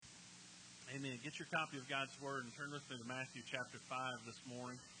Amen. Get your copy of God's Word and turn with me to Matthew chapter 5 this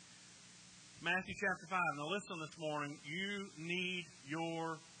morning. Matthew chapter 5. Now listen this morning. You need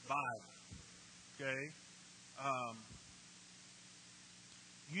your Bible. Okay?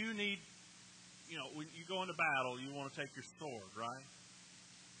 You need, when you go into battle, you want to take your sword, right?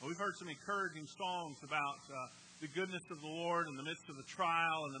 We've heard some encouraging songs about the goodness of the Lord in the midst of the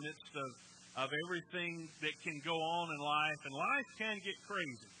trial, in the midst of everything that can go on in life. And life can get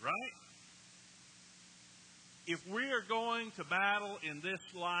crazy, right? If we are going to battle in this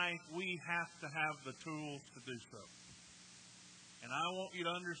life, we have to have the tools to do so. And I want you to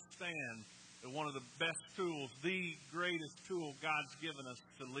understand that one of the best tools, the greatest tool God's given us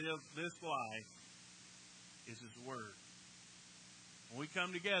to live this life is His Word. When we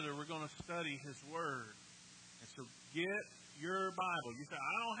come together, we're going to study His Word. And so get your Bible. You say,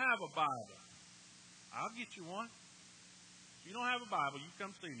 I don't have a Bible. I'll get you one. If you don't have a Bible, you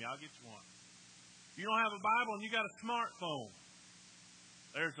come see me. I'll get you one. If you don't have a Bible and you got a smartphone,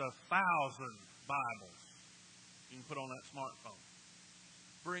 there's 1,000 Bibles you can put on that smartphone.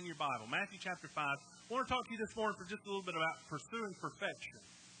 Bring your Bible. Matthew chapter 5. I want to talk to you this morning for just a little bit about pursuing perfection.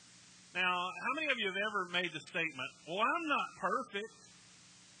 Now, how many of you have ever made the statement, well, I'm not perfect?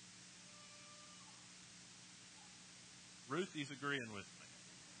 Ruthie's agreeing with me.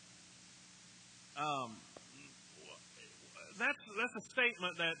 That's a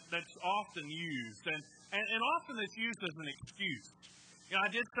statement that's often used, and often it's used as an excuse. I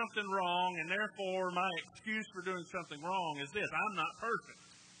did something wrong, and therefore my excuse for doing something wrong is this: I'm not perfect.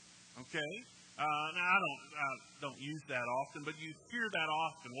 Okay? Now I don't use that often, but you hear that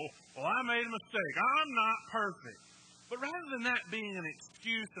often. Well, I made a mistake. I'm not perfect. But rather than that being an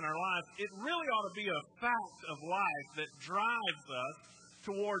excuse in our lives, it really ought to be a fact of life that drives us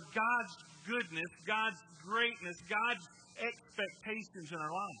toward God's goodness, God's greatness, God's expectations in our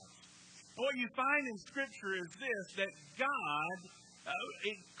lives. What you find in Scripture is this, that God,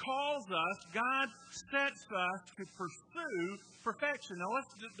 it calls us, God sets us to pursue perfection. Now let's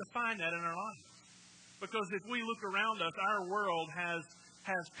define that in our lives. Because if we look around us, our world has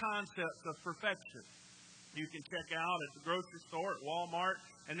concepts of perfection. You can check out at the grocery store, at Walmart,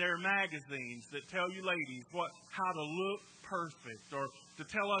 and there are magazines that tell you ladies how to look perfect, or to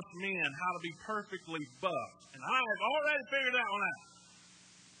tell us men how to be perfectly buff. And I have already figured that one out.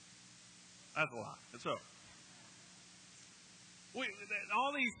 That's a lie. So,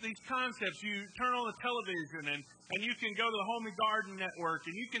 all these concepts, you turn on the television and you can go to the Home and Garden Network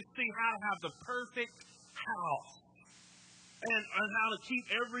and you can see how to have the perfect house and how to keep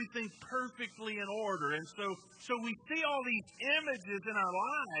everything perfectly in order. And so we see all these images in our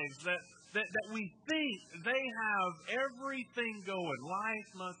lives that we think they have everything going. Life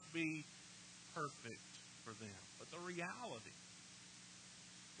must be perfect for them. But the reality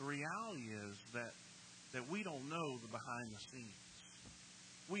is that we don't know the behind the scenes.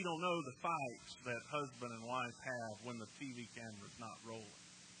 We don't know the fights that husband and wife have when the TV camera's not rolling.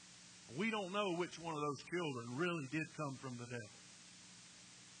 We don't know which one of those children really did come from the devil.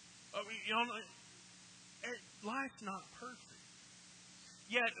 Life's not perfect.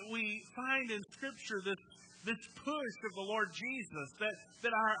 Yet we find in Scripture this push of the Lord Jesus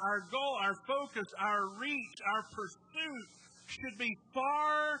that our goal, our focus, our reach, our pursuit should be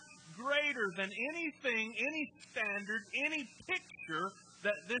far greater than anything, any standard, any picture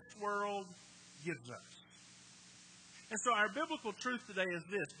that this world gives us. And so our biblical truth today is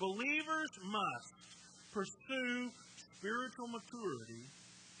this: believers must pursue spiritual maturity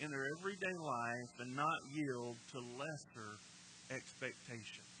in their everyday life and not yield to lesser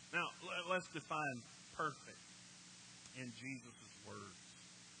expectations. Now, let's define perfect in Jesus' words.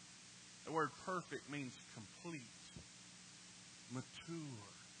 The word perfect means complete, mature.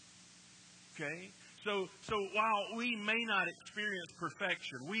 Okay? So while we may not experience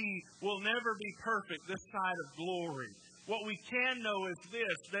perfection, we will never be perfect this side of glory. What we can know is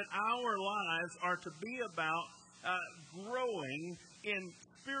this, that our lives are to be about growing in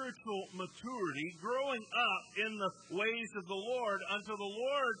spiritual maturity, growing up in the ways of the Lord until the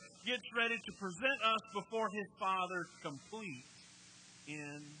Lord gets ready to present us before His Father complete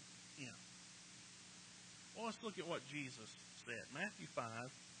in Him. Well, let's look at what Jesus said. Matthew 5.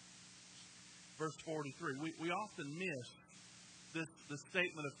 Verse 43. We often miss this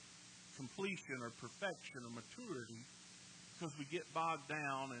statement of completion or perfection or maturity because we get bogged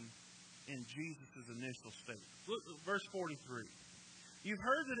down in Jesus' initial statement. Look at verse 43. You've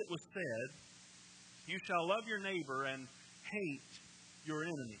heard that it was said, you shall love your neighbor and hate your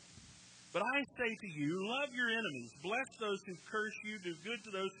enemy. But I say to you, love your enemies, bless those who curse you, do good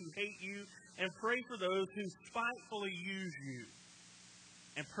to those who hate you, and pray for those who spitefully use you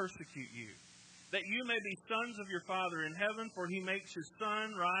and persecute you, that you may be sons of your Father in heaven, for He makes His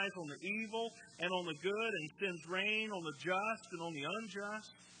sun rise on the evil and on the good, and sends rain on the just and on the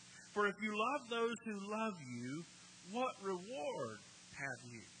unjust. For if you love those who love you, what reward have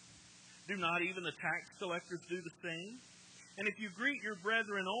you? Do not even the tax collectors do the same? And if you greet your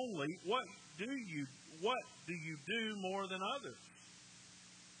brethren only, what do you do more than others?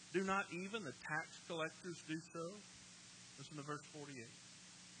 Do not even the tax collectors do so? Listen to verse 48.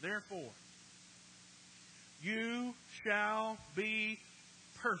 Therefore, you shall be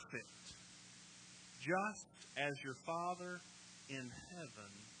perfect, just as your Father in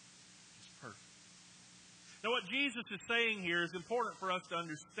heaven is perfect. Now, what Jesus is saying here is important for us to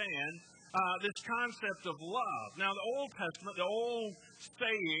understand this concept of love. Now, the Old Testament, the old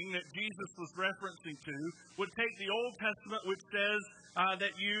saying that Jesus was referencing to, would take the Old Testament, which says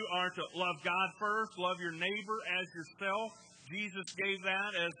that you are to love God first, love your neighbor as yourself. Jesus gave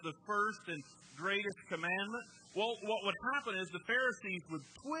that as the first and greatest commandment. Well, what would happen is the Pharisees would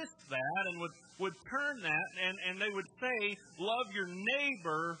twist that and would turn that, and they would say, love your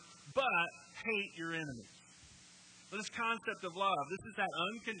neighbor, but hate your enemies. This concept of love, this is that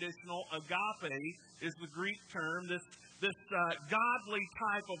unconditional, agape is the Greek term, this godly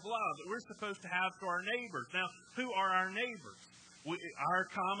type of love that we're supposed to have to our neighbors. Now, who are our neighbors? Our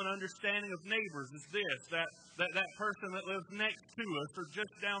common understanding of neighbors is this, that person that lives next to us or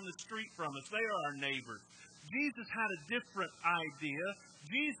just down the street from us, they are our neighbors. Jesus had a different idea.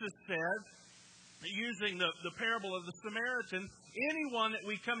 Jesus said, using the parable of the Samaritan, anyone that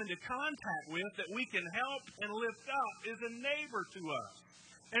we come into contact with that we can help and lift up is a neighbor to us.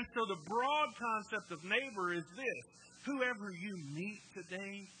 And so the broad concept of neighbor is this. Whoever you meet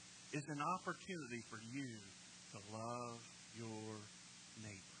today is an opportunity for you to love your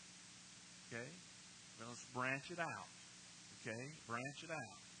neighbor. Okay? Well, let's branch it out. Okay? Branch it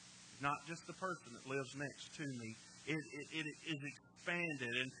out. Not just the person that lives next to me. It is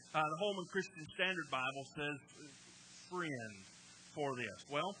expanded. And the Holman Christian Standard Bible says friend for this.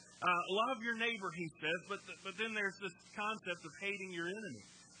 Well, love your neighbor, he says, but then there's this concept of hating your enemy.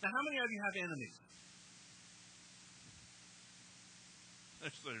 Now, how many of you have enemies?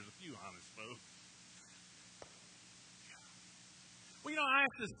 There's a few honest folks. Well, I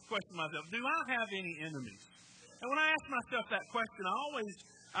ask this question myself. Do I have any enemies? And when I ask myself that question,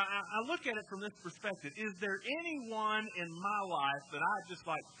 I look at it from this perspective. Is there anyone in my life that I'd just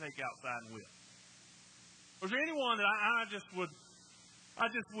like to take outside and whip? Or is there anyone that I just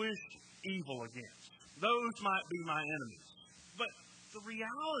wish evil against? Those might be my enemies. But the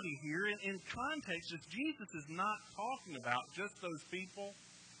reality here in context is Jesus is not talking about just those people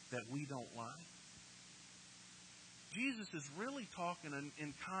that we don't like. Jesus is really talking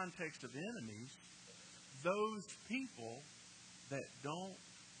in context of enemies, those people that don't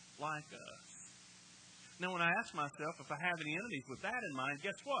like us. Now, when I ask myself if I have any enemies with that in mind,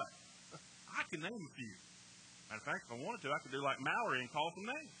 guess what? I can name a few. Matter of fact, if I wanted to, I could do like Mallory and call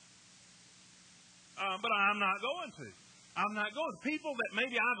some names. But I'm not going to. I'm not going to. People that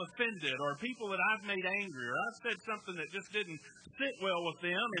maybe I've offended or people that I've made angry or I've said something that just didn't sit well with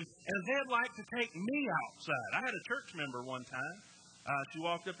them and they'd like to take me outside. I had a church member one time. She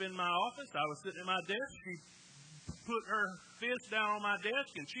walked up in my office. I was sitting at my desk. She put her fist down on my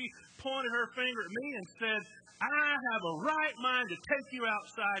desk and she pointed her finger at me and said, I have a right mind to take you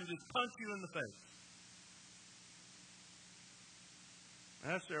outside and just punch you in the face.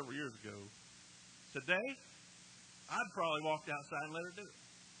 That's several years ago. Today, I'd probably walk outside and let her do it,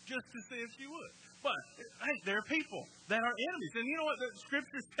 just to see if she would. But, hey, there are people that are enemies. And you know what the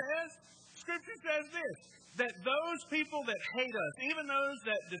Scripture says? Scripture says this, that those people that hate us, even those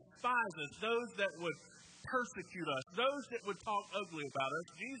that despise us, those that would persecute us, those that would talk ugly about us,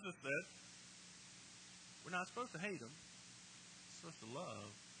 Jesus said, we're not supposed to hate them. We're supposed to love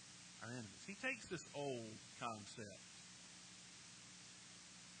our enemies. He takes this old concept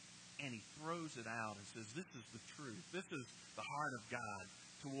and he throws it out and says, this is the truth. This is the heart of God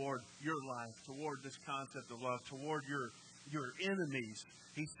toward your life, toward this concept of love, toward your enemies.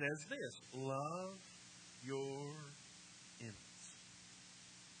 He says this, love your enemies.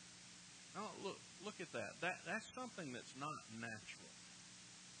 Now, look at that. That's something that's not natural.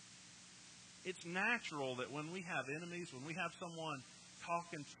 It's natural that when we have enemies, when we have someone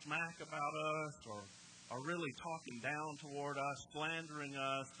talking smack about us or really talking down toward us, slandering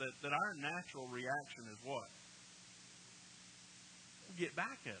us, that our natural reaction is what? We get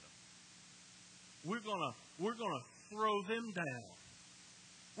back at them. We're gonna throw them down.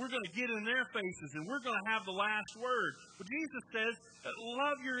 We're going to get in their faces and we're going to have the last word. But Jesus says,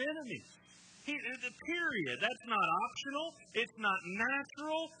 love your enemies. Period. That's not optional. It's not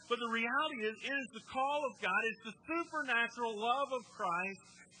natural. But the reality is, it is the call of God. It's the supernatural love of Christ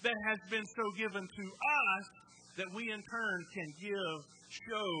that has been so given to us that we in turn can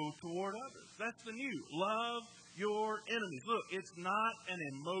show toward others. That's the new. Love your enemies. Look, it's not an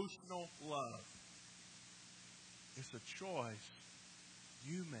emotional love. It's a choice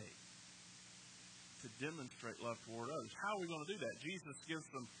you make to demonstrate love toward others. How are we going to do that? Jesus gives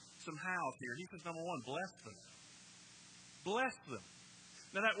them some hows here. He says, number one, bless them. Bless them.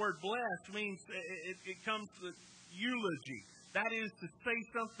 Now that word bless means it comes to eulogy. That is to say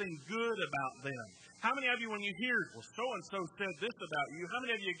something good about them. How many of you, when you hear, well, so-and-so said this about you, how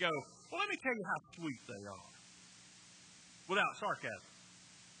many of you go, well, let me tell you how sweet they are? Without sarcasm.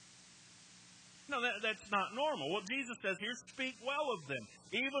 No, that's not normal. What Jesus says here, speak well of them.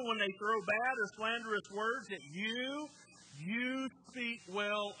 Even when they throw bad or slanderous words at you, you speak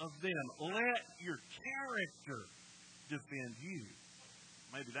well of them. Let your character defend you.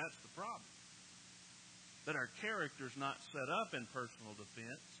 Maybe that's the problem. That our character's not set up in personal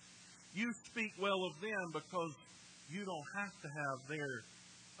defense. You speak well of them because you don't have to have their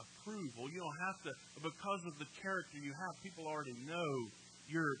approval. You don't have to, because of the character you have, people already know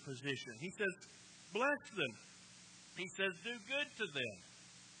your position. He says, bless them. He says, do good to them.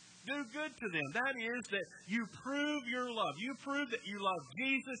 Do good to them. That is that you prove your love. You prove that you love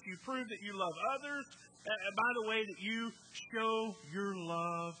Jesus. You prove that you love others. By the way, that you show your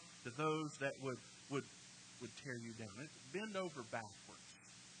love to those that would tear you down. Bend over backwards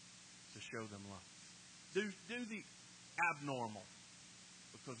to show them love. Do the abnormal.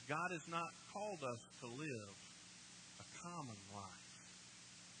 Because God has not called us to live a common life.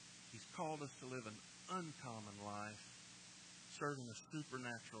 He's called us to live an uncommon life, serving a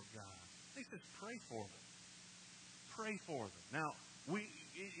supernatural God. He says, pray for them. Pray for them. Now,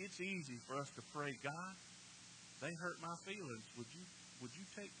 it's easy for us to pray, God, they hurt my feelings. Would you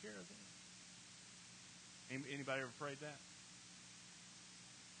take care of them? Anybody ever prayed that?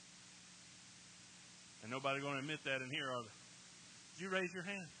 And nobody going to admit that in here, are they? Did you raise your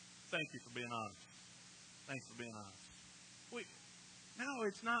hand? Thank you for being honest. Thanks for being honest. No,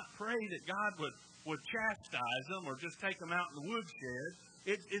 it's not pray that God would chastise them or just take them out in the woodshed.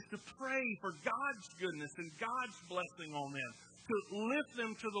 It's to pray for God's goodness and God's blessing on them. To lift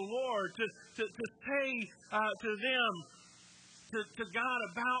them to the Lord. To say to them, to God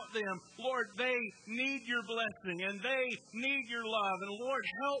about them, Lord, they need your blessing and they need your love. And Lord,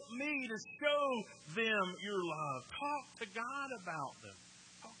 help me to show them your love. Talk to God about them.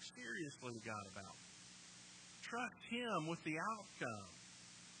 Talk seriously to God about them. Trust Him with the outcome.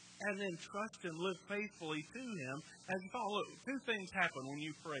 And then trust Him, live faithfully to Him. As you follow, two things happen when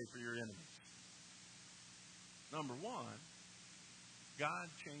you pray for your enemies. Number one, God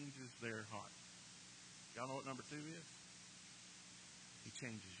changes their heart. Y'all know what number two is? He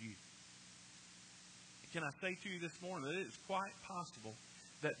changes you. Can I say to you this morning that it is quite possible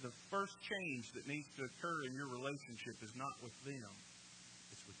that the first change that needs to occur in your relationship is not with them,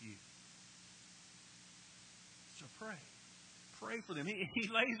 it's with you. So pray. Pray for them. He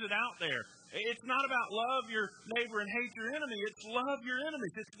lays it out there. It's not about love your neighbor and hate your enemy. It's love your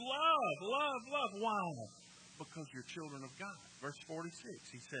enemies. It's love, love, love. Why? Because you're children of God. Verse 46,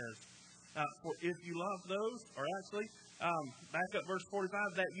 he says, for if you love those, or actually, back up verse 45,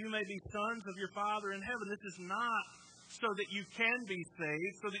 that you may be sons of your Father in heaven. This is not so that you can be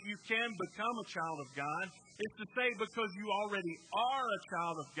saved, so that you can become a child of God. It's to say because you already are a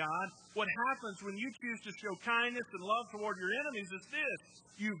child of God, what happens when you choose to show kindness and love toward your enemies is this.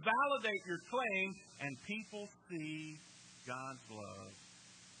 You validate your claim, and people see God's love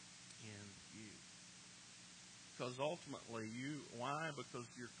in you. Because ultimately, why? Because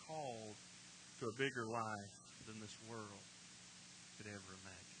you're called to a bigger life than this world could ever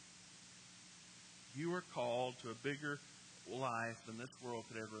imagine. You are called to a bigger life than this world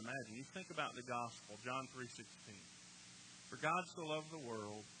could ever imagine. You think about the gospel, John 3:16. For God so loved the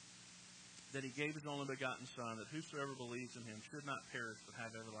world that He gave His only begotten Son, that whosoever believes in Him should not perish but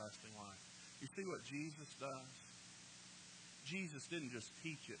have everlasting life. You see what Jesus does? Jesus didn't just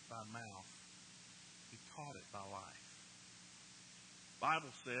teach it by mouth. He taught it by life. The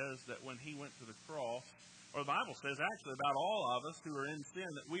Bible says that when He went to the cross, or the Bible says actually about all of us who are in sin,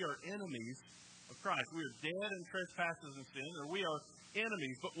 that we are enemies of Christ. We are dead in trespasses and sin, or we are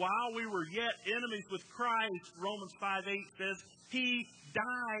enemies. But while we were yet enemies with Christ, Romans 5:8 says, He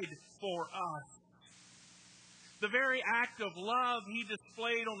died for us. The very act of love He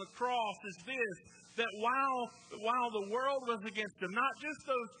displayed on the cross is this, that while the world was against Him, not just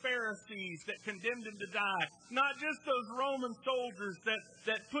those Pharisees that condemned Him to die, not just those Roman soldiers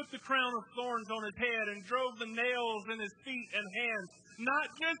that put the crown of thorns on His head and drove the nails in His feet and hands, not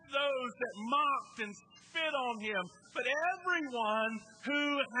just those that mocked and spit on Him, but everyone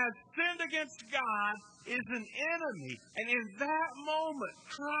who has sinned against God is an enemy. And in that moment,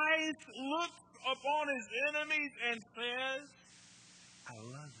 Christ looks upon His enemies and says, I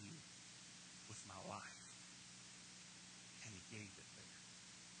love you with my life. And He gave it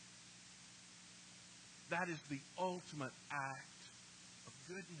there. That is the ultimate act of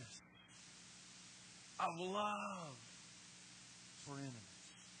goodness, of love for enemies.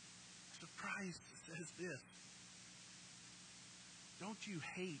 So Christ says this, don't you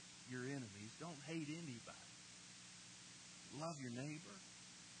hate your enemies. Don't hate anybody. Love your neighbor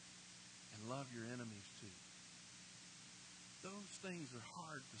and love your enemies too. Those things are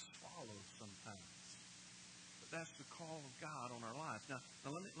hard to swallow sometimes. But that's the call of God on our lives. Now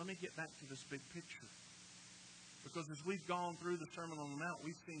let me get back to this big picture. Because as we've gone through the Sermon on the Mount,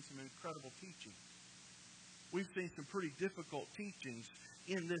 we've seen some incredible teaching. We've seen some pretty difficult teachings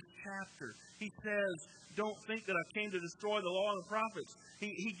in this chapter. He says, don't think that I came to destroy the law and the prophets.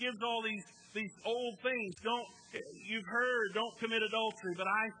 He gives all these old things. You've heard, don't commit adultery, but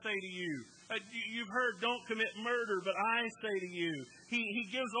I say to you. You've heard, don't commit murder, but I say to you. He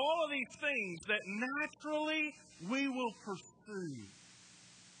gives all of these things that naturally we will pursue.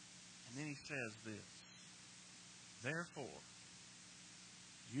 And then He says this, therefore,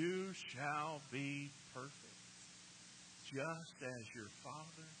 you shall be perfect, just as your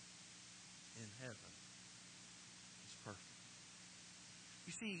Father in heaven is perfect.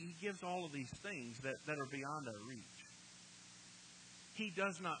 You see, He gives all of these things that are beyond our reach. He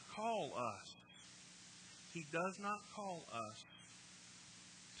does not call us. He does not call us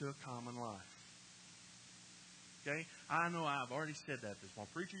to a common life. Okay? I know I've already said that this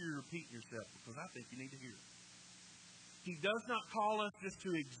morning. Preacher, you're repeating yourself because I think you need to hear it. He does not call us just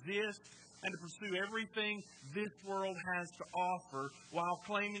to exist and to pursue everything this world has to offer while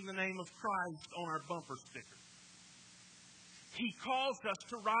claiming the name of Christ on our bumper sticker. He calls us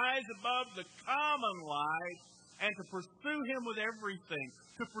to rise above the common life and to pursue Him with everything,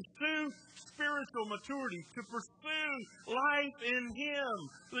 to pursue spiritual maturity, to pursue life in Him.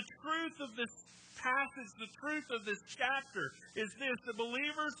 The truth of this passage, the truth of this chapter is this: the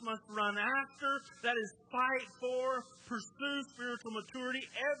believers must run after, that is, fight for, pursue spiritual maturity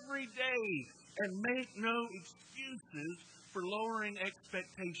every day and make no excuses for lowering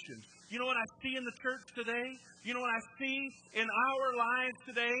expectations. You know what I see in the church today? You know what I see in our lives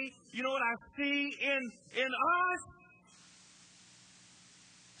today? You know what I see in us?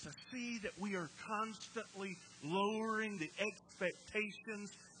 To see that we are constantly lowering the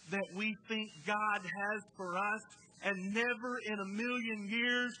expectations that we think God has for us, and never in a million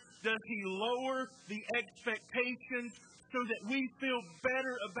years does He lower the expectations so that we feel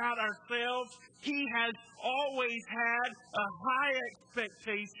better about ourselves. He has always had a high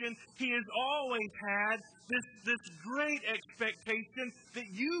expectation. He has always had this great expectation that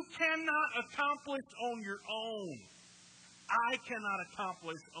you cannot accomplish on your own. I cannot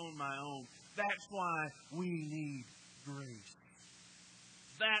accomplish on my own. That's why we need grace.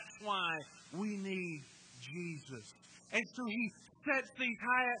 That's why we need Jesus. And so He sets these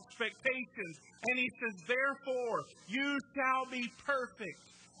high expectations, and He says, therefore, you shall be perfect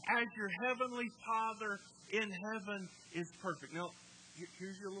as your heavenly Father in heaven is perfect. Now,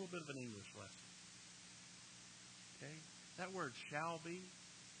 here's your little bit of an English lesson. Okay? That word shall be,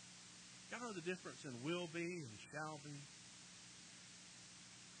 y'all know the difference in will be and shall be?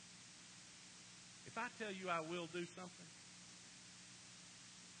 If I tell you I will do something,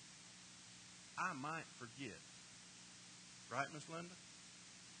 I might forget. Right, Miss Linda?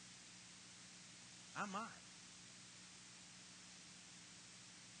 I might.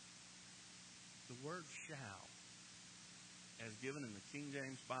 The word shall, as given in the King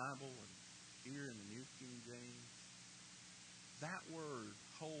James Bible and here in the New King James, that word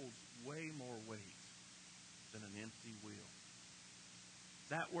holds way more weight than an empty will.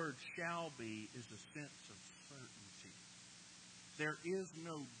 That word shall be is a sense of certainty. There is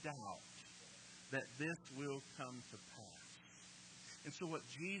no doubt that this will come to pass. And so what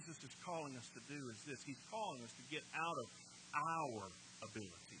Jesus is calling us to do is this. He's calling us to get out of our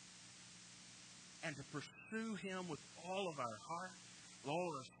ability and to pursue Him with all of our heart with all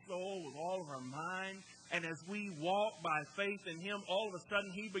of our soul, with all of our mind. And as we walk by faith in Him, all of a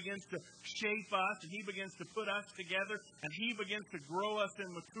sudden He begins to shape us, and He begins to put us together, and He begins to grow us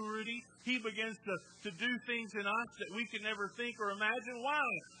in maturity. He begins to do things in us that we can never think or imagine. Why?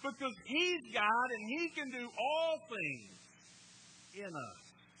 Because He's God, and He can do all things in us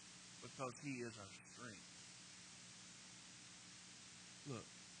because He is our strength. Look,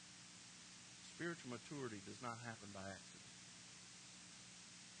 spiritual maturity does not happen by accident.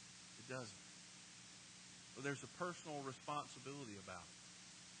 It doesn't. But there's a personal responsibility about it.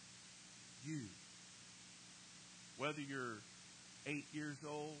 You, whether you're 8 years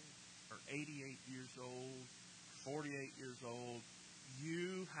old or 88 years old, 48 years old,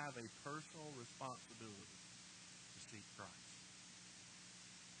 you have a personal responsibility to seek Christ.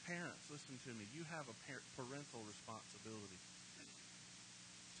 Parents, listen to me. You have a parental responsibility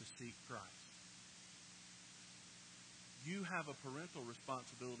to seek Christ. You have a parental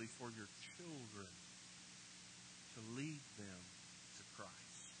responsibility for your children to lead them to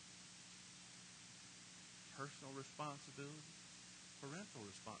Christ. Personal responsibility, parental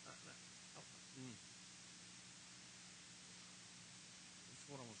responsibility. That's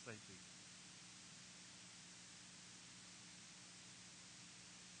what I want to say to you.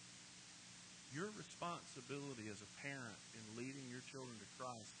 Your responsibility as a parent in leading your children to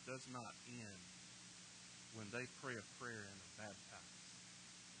Christ does not end when they pray a prayer and are baptized.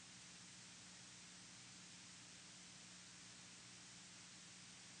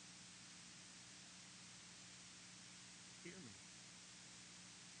 Hear me.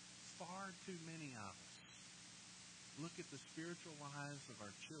 Far too many of us look at the spiritual lives of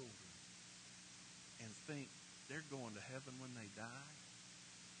our children and think they're going to heaven when they die.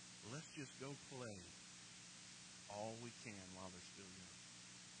 Let's just go play all we can while they're still young.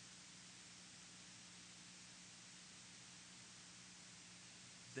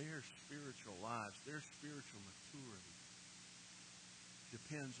 Their spiritual lives, their spiritual maturity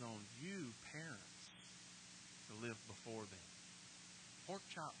depends on you, parents, to live before them. Pork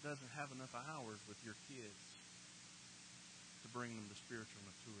chop doesn't have enough hours with your kids to bring them to spiritual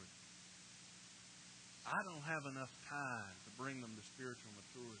maturity. I don't have enough time to bring them to spiritual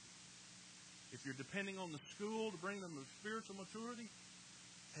maturity. If you're depending on the school to bring them to spiritual maturity,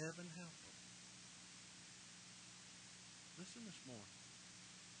 heaven help them. Listen this morning.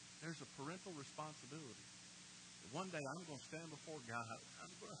 There's a parental responsibility. One day I'm going to stand before God.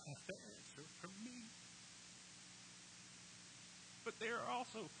 I'm going to have to answer for me. But there are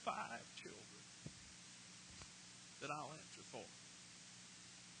also 5 children that I'll answer for.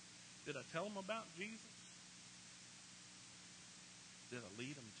 Did I tell them about Jesus? Did I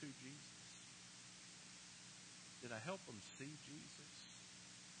lead them to Jesus? Did I help them see Jesus?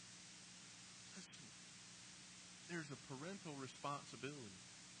 Listen, there's a parental responsibility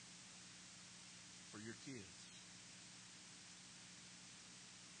for your kids.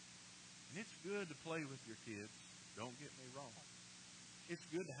 And it's good to play with your kids. Don't get me wrong. It's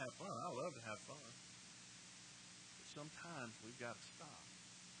good to have fun. I love to have fun. But sometimes we've got to stop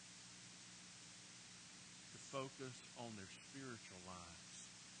to focus on their spiritual lives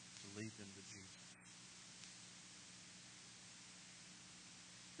to lead them to Jesus.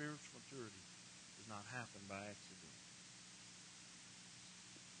 Spiritual maturity does not happen by accident.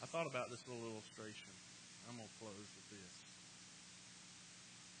 I thought about this little illustration. I'm going to close with this.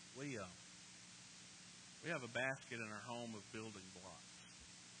 We have a basket in our home of building blocks.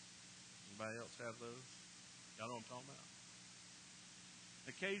 Anybody else have those? Y'all know what I'm talking about?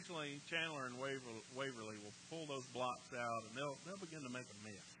 Occasionally, Chandler and Waverly will pull those blocks out, and they'll begin to make a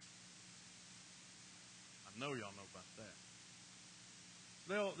mess. I know y'all know about that.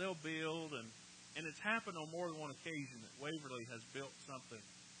 They'll build, and it's happened on more than one occasion that Waverly has built something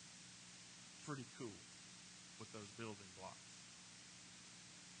pretty cool with those building blocks.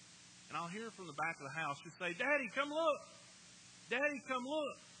 And I'll hear from the back of the house just say, "Daddy, come look! Daddy, come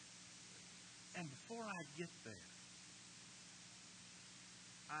look!" And before I get there,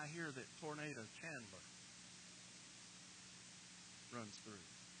 I hear that Tornado Chandler runs through.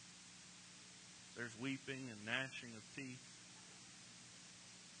 There's weeping and gnashing of teeth.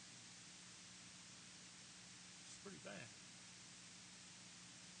 It's pretty bad.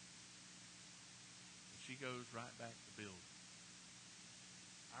 And she goes right back to building.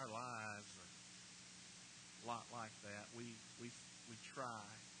 Our lives are a lot like that. We try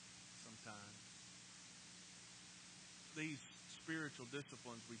sometimes. These spiritual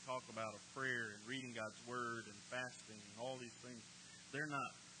disciplines we talk about of prayer and reading God's Word and fasting and all these things, they're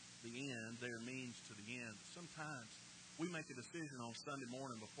not the end, they're means to the end. Sometimes we make a decision on Sunday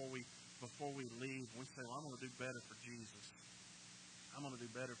morning before we leave, and we say, "Well, I'm going to do better for Jesus." I'm going to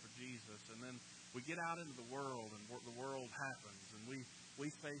do better for Jesus. And then we get out into the world, and the world happens, and we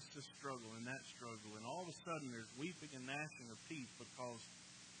face this struggle and that struggle, and all of a sudden there's weeping and gnashing of teeth because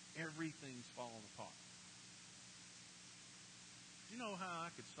everything's falling apart. Do you know how I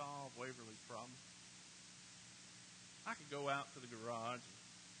could solve Waverly's problem? I could go out to the garage,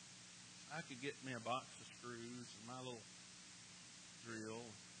 I could get me a box of screws and my little drill.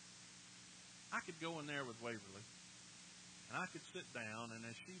 I could go in there with Waverly, and I could sit down, and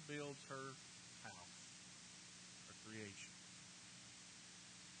as she builds her house, her creation,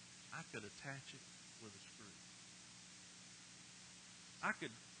 I could attach it with a screw. I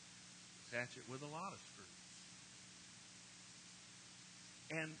could attach it with a lot of screws.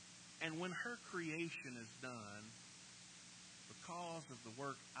 And when her creation is done, because of the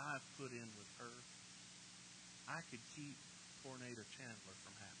work I've put in with her, I could keep Tornado Chandler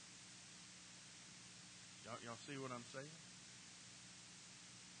from happening. Y'all see what I'm saying?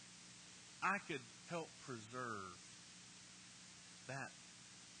 I could help preserve that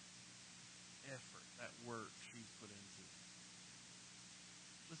effort, that work she's put into it.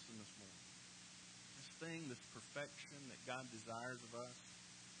 Listen this morning. This thing, this perfection that God desires of us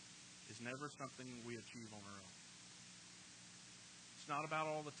is never something we achieve on our own. It's not about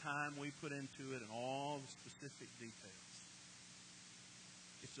all the time we put into it and all the specific details.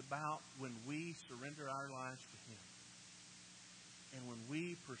 It's about when we surrender our lives to Him. And when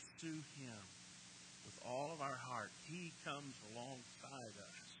we pursue Him with all of our heart, He comes alongside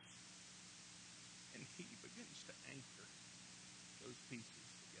us. And He begins to anchor those pieces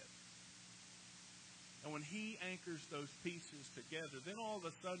together. And when He anchors those pieces together, then all of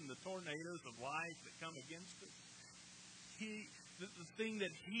a sudden the tornadoes of life that come against us, the thing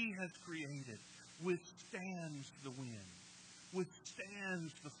that He has created withstands the wind,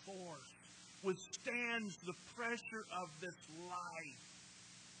 withstands the force, withstands the pressure of this life.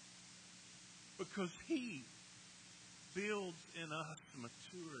 Because He builds in us the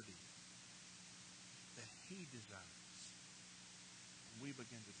maturity that He desires. And we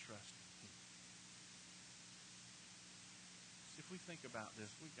begin to trust in Him. If we think about this,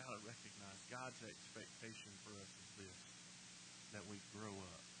 we've got to recognize God's expectation for us is this, that we grow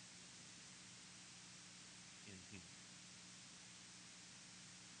up in Him.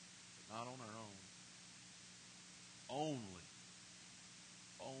 But not on our own. Only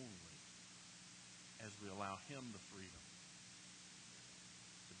as we allow Him the freedom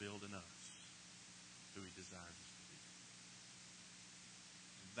to build in us who He desires us to be.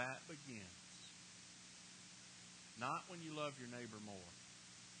 And that begins not when you love your neighbor more.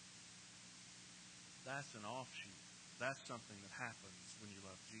 That's an offshoot. That's something that happens when you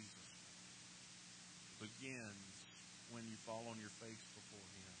love Jesus. It begins when you fall on your face before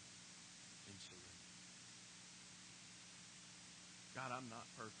Him in surrender. God, I'm not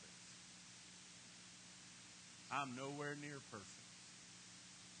perfect. I'm nowhere near perfect.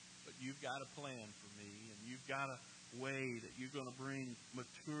 But You've got a plan for me, and You've got a way that You're going to bring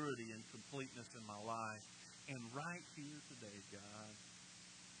maturity and completeness in my life. And right here today, God,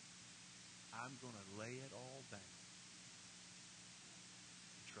 I'm going to lay it all down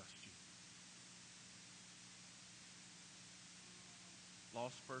and trust You.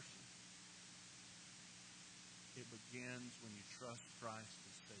 Lost person, it begins when you trust Christ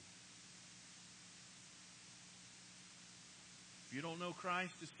as Savior. If you don't know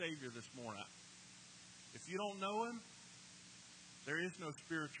Christ as Savior this morning, if you don't know Him, there is no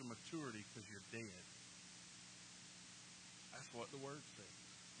spiritual maturity because you're dead. That's what the Word says.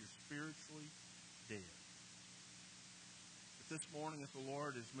 You're spiritually dead. But this morning, if the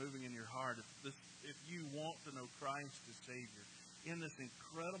Lord is moving in your heart, if you want to know Christ as Savior, in this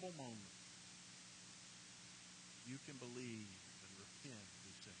incredible moment, you can believe and repent and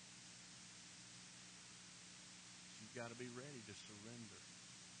be saved. You've got to be ready to surrender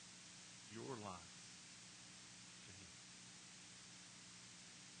your life to Him.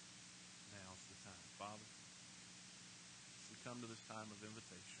 Now's the time. Father, as we come to this time of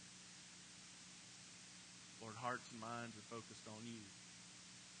invitation, Lord, hearts and minds are focused on You.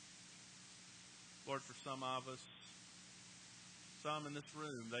 Lord, for some of us, some in this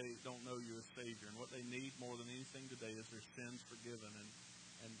room, they don't know You as Savior. And what they need more than anything today is their sins forgiven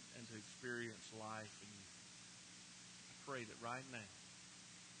and to experience life in You. I pray that right now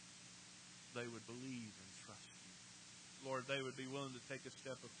they would believe and trust You. Lord, they would be willing to take a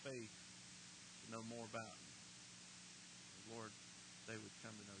step of faith to know more about You. And Lord, they would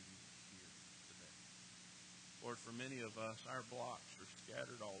come to know You here today. Lord, for many of us, our blocks are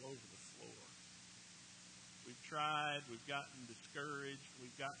scattered all over the floor. We've tried, we've gotten discouraged,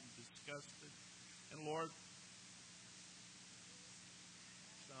 we've gotten disgusted. And Lord,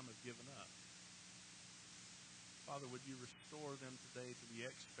 some have given up. Father, would you restore them today to the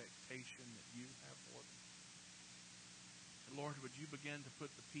expectation that you have for them? And Lord, would you begin to put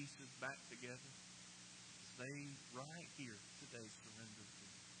the pieces back together as they right here today surrender to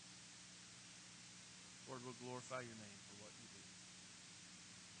you. Lord, we'll glorify your name.